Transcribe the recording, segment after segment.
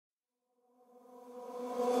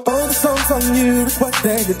the songs on you, it's what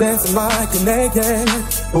they you're dancing like you're naked.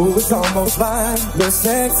 Ooh, it's almost like you're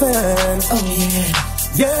sexing. Oh yeah.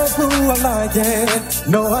 Yeah, ooh, I like it.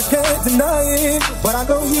 No, I can't deny it, but I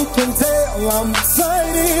know you can tell I'm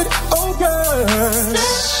excited. Oh, girl.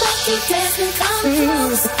 Step back, you dancing, come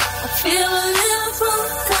close. I feel a little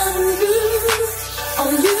funk coming through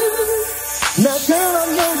on you. Now, girl, I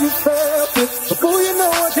know you felt it, but ooh, you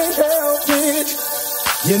know I can't help it.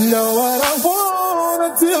 You know what I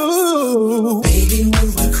wanna do. Baby, when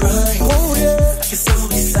we're crying, oh yeah, I get so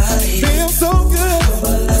excited. Feel so good,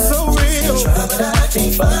 so real. Try, but I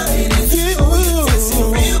can't find it. It's real close,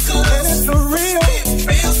 and it's for real. It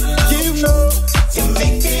feels slow. You know you're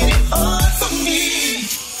making it hard for me.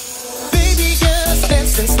 Baby girl,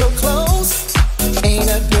 dancing so close ain't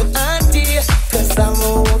a good idea, 'cause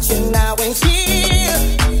I'ma want you now and here.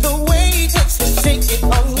 The way that you shake it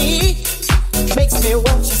on me makes me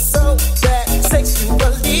want you so bad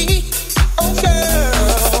sexually. Oh girl,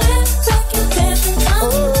 step back, you dancing, come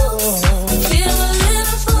close. Feel a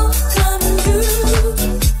little funk coming through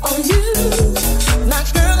on you. now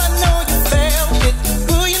girl, I know you felt it.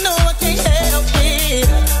 Ooh, you know I can't help it.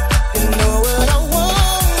 You know what I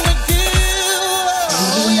wanna do.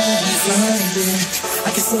 Oh yeah, I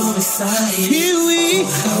get so excited. Kiwi,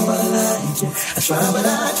 How I like it. I try, but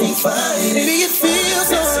I can't find it. baby, it feels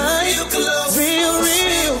alright. Real close, Real,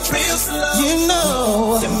 real slow. you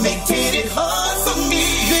know. You're making it hard for me.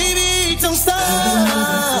 Baby, don't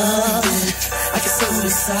stop. I get so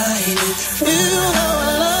excited. You know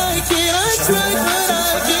I like it. I try, but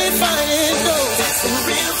I can't find it. No.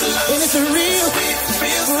 Real close, And it's a real,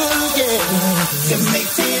 real ooh, slow. yeah. You're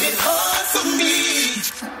making it hard for me.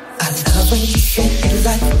 I love when you shake it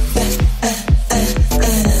like that.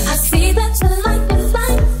 I see that you like it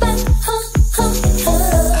like that.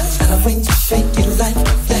 I love when you shake it like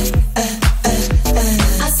that.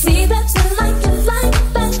 I see that you like it like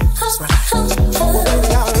that. I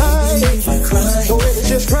like it. Crying, The way that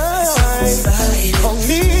you cry excited. on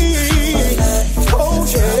me.